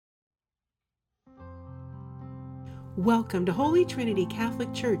Welcome to Holy Trinity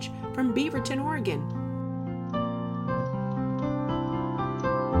Catholic Church from Beaverton, Oregon.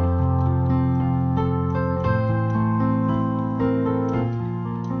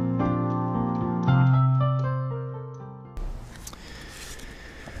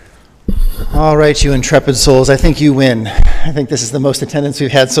 All right, you intrepid souls, I think you win. I think this is the most attendance we've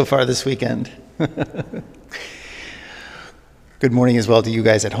had so far this weekend. Good morning as well to you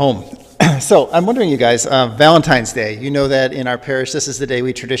guys at home. So I'm wondering, you guys, Valentine's Day, you know that in our parish, this is the day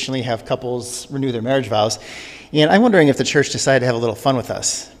we traditionally have couples renew their marriage vows. And I'm wondering if the church decided to have a little fun with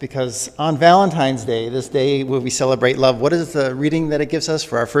us. Because on Valentine's Day, this day where we celebrate love, what is the reading that it gives us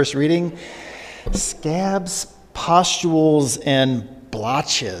for our first reading? Scabs, pustules, and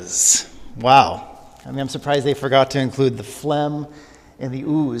blotches. Wow. I mean, I'm surprised they forgot to include the phlegm and the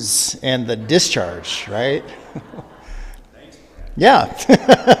ooze and the discharge, right? Yeah.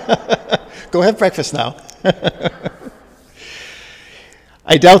 Go have breakfast now.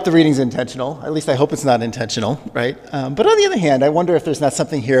 I doubt the reading's intentional. At least I hope it's not intentional, right? But on the other hand, I wonder if there's not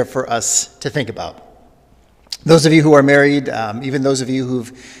something here for us to think about. Those of you who are married, even those of you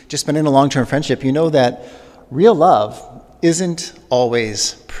who've just been in a long-term friendship, you know that real love isn't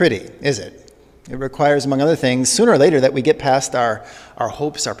always pretty, is it? It requires, among other things, sooner or later that we get past our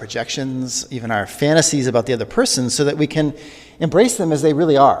hopes, our projections, even our fantasies about the other person so that we can embrace them as they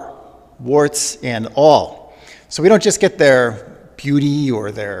really are, warts and all. So we don't just get their beauty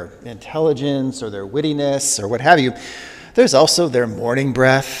or their intelligence or their wittiness or what have you. There's also their morning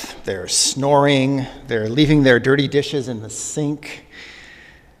breath, their snoring, their leaving their dirty dishes in the sink,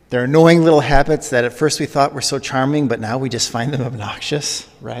 their annoying little habits that at first we thought were so charming, but now we just find them obnoxious,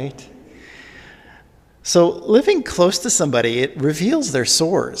 right? So living close to somebody, it reveals their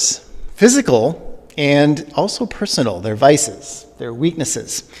sores, physical and also personal, their vices, their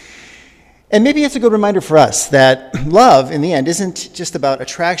weaknesses. And maybe it's a good reminder for us that love, in the end, isn't just about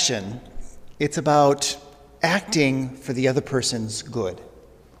attraction. It's about acting for the other person's good.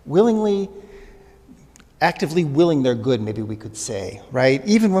 Actively willing their good, maybe we could say, right?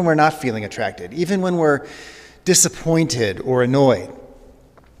 Even when we're not feeling attracted, even when we're disappointed or annoyed.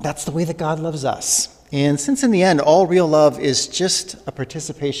 That's the way that God loves us. And since in the end, all real love is just a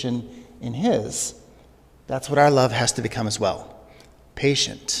participation in His, that's what our love has to become as well.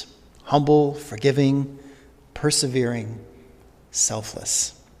 Patient, humble, forgiving, persevering,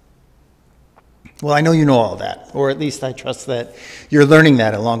 selfless. Well, I know you know all that, or at least I trust that you're learning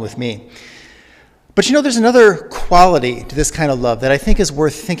that along with me. But you know, there's another quality to this kind of love that I think is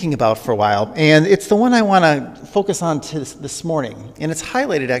worth thinking about for a while, and it's the one I want to focus on this morning, and it's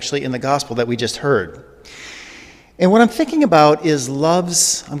highlighted actually in the gospel that we just heard. And what I'm thinking about is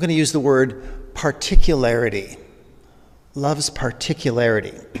love's, I'm going to use the word particularity. Love's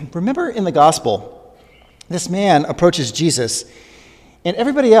particularity. Remember in the gospel, this man approaches Jesus, and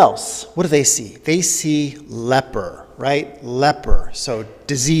everybody else, what do they see? They see leper, right? Leper, so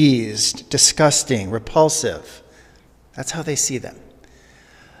diseased, disgusting, repulsive. That's how they see them.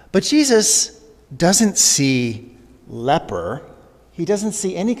 But Jesus doesn't see leper. He doesn't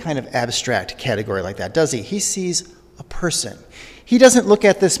see any kind of abstract category like that, does he? He sees a person. He doesn't look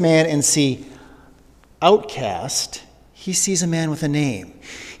at this man and see outcast. He sees a man with a name.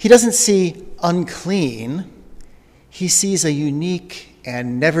 He doesn't see unclean. He sees a unique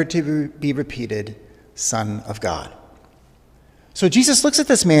and never to be repeated Son of God. So Jesus looks at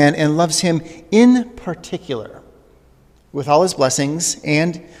this man and loves him in particular, with all his blessings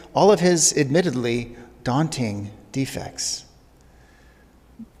and all of his admittedly daunting defects.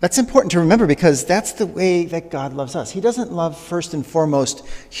 That's important to remember because that's the way that God loves us. He doesn't love first and foremost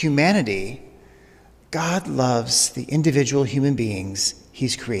humanity. God loves the individual human beings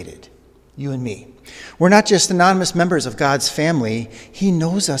He's created, you and me. We're not just anonymous members of God's family. He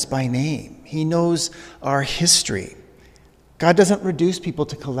knows us by name. He knows our history. God doesn't reduce people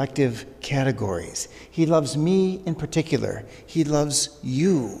to collective categories. He loves me in particular. He loves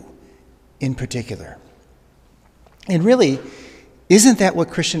you in particular. And really, isn't that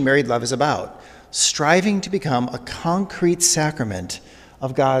what Christian married love is about? Striving to become a concrete sacrament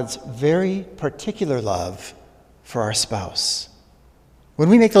of God's very particular love for our spouse. When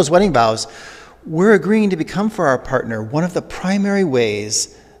we make those wedding vows, we're agreeing to become for our partner one of the primary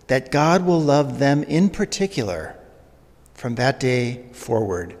ways that God will love them in particular from that day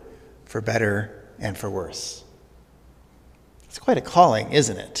forward, for better and for worse. It's quite a calling,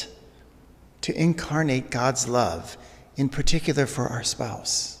 isn't it? To incarnate God's love, in particular for our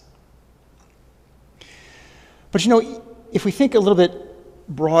spouse. But you know, if we think a little bit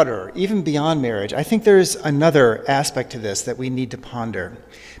broader, even beyond marriage, I think there's another aspect to this that we need to ponder.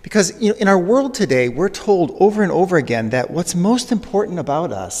 Because in our world today, we're told over and over again that what's most important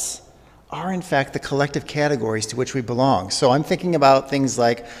about us are in fact the collective categories to which we belong. So I'm thinking about things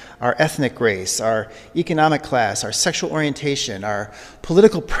like our ethnic race, our economic class, our sexual orientation, our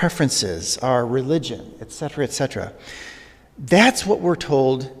political preferences, our religion, etc., etc. That's what we're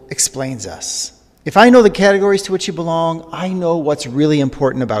told explains us. If I know the categories to which you belong, I know what's really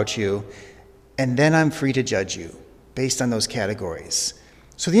important about you, and then I'm free to judge you based on those categories.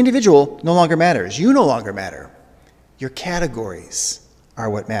 So the individual no longer matters. You no longer matter. Your categories are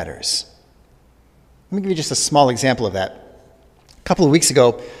what matters. Let me give you just a small example of that. A couple of weeks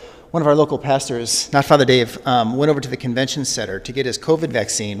ago, one of our local pastors, not Father Dave, went over to the convention center to get his COVID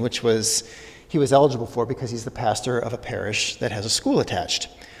vaccine, which he was eligible for because he's the pastor of a parish that has a school attached.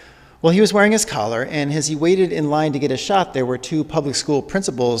 Well, he was wearing his collar, and as he waited in line to get a shot, there were two public school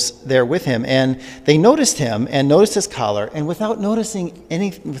principals there with him, and they noticed him and noticed his collar, and without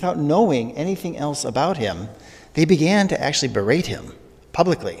knowing anything else about him, they began to actually berate him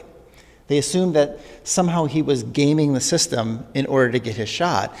publicly. They assumed that somehow he was gaming the system in order to get his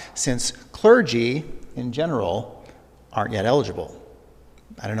shot, since clergy in general aren't yet eligible.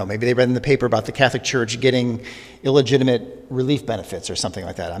 I don't know, maybe they read in the paper about the Catholic Church getting illegitimate relief benefits or something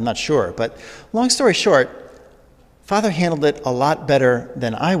like that. I'm not sure. But long story short, Father handled it a lot better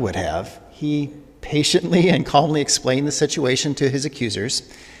than I would have. He patiently and calmly explained the situation to his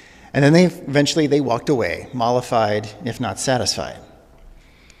accusers, and then eventually they walked away, mollified, if not satisfied.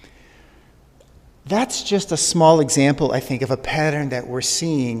 That's just a small example, I think, of a pattern that we're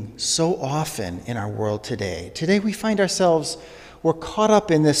seeing so often in our world today. Today we find ourselves, we're caught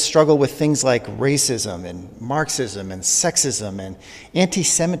up in this struggle with things like racism and Marxism and sexism and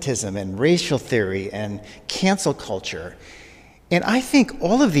anti-Semitism and racial theory and cancel culture. And I think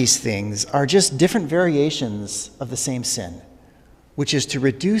all of these things are just different variations of the same sin, which is to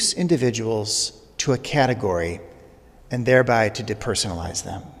reduce individuals to a category and thereby to depersonalize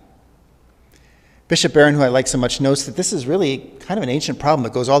them. Bishop Barron, who I like so much, notes that this is really kind of an ancient problem.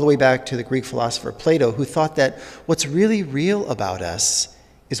 It goes all the way back to the Greek philosopher Plato, who thought that what's really real about us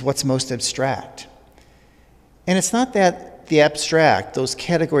is what's most abstract. And it's not that the abstract, those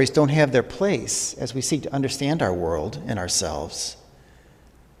categories, don't have their place as we seek to understand our world and ourselves.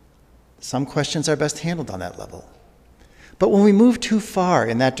 Some questions are best handled on that level. But when we move too far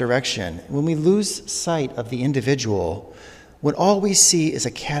in that direction, when we lose sight of the individual, when all we see is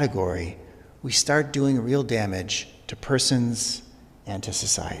a category, we start doing real damage to persons and to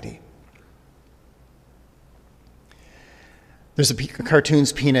society. There's a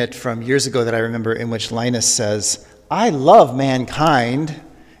cartoons Peanut from years ago that I remember in which Linus says, "I love mankind.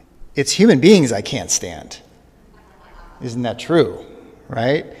 It's human beings I can't stand." Isn't that true,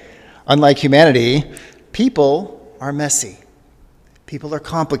 right? Unlike humanity, people are messy. People are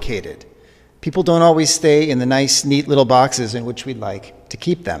complicated. People don't always stay in the nice, neat little boxes in which we'd like to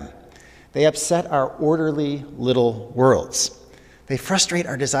keep them. They upset our orderly little worlds. They frustrate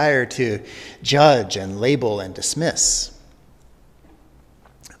our desire to judge and label and dismiss.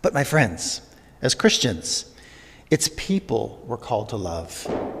 But my friends, as Christians, it's people we're called to love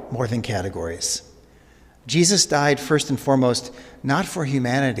more than categories. Jesus died first and foremost, not for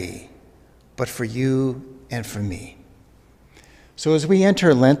humanity, but for you and for me. So as we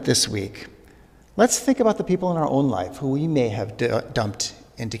enter Lent this week, let's think about the people in our own life who we may have dumped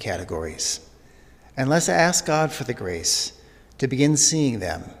into categories. And let's ask God for the grace to begin seeing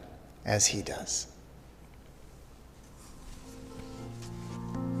them as He does.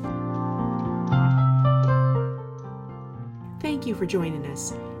 Thank you for joining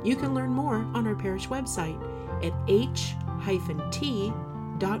us. You can learn more on our parish website at h-t.org.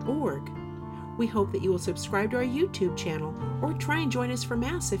 We hope that you will subscribe to our YouTube channel or try and join us for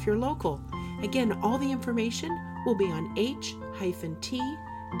Mass if you're local. Again, all the information will be on h-t.org.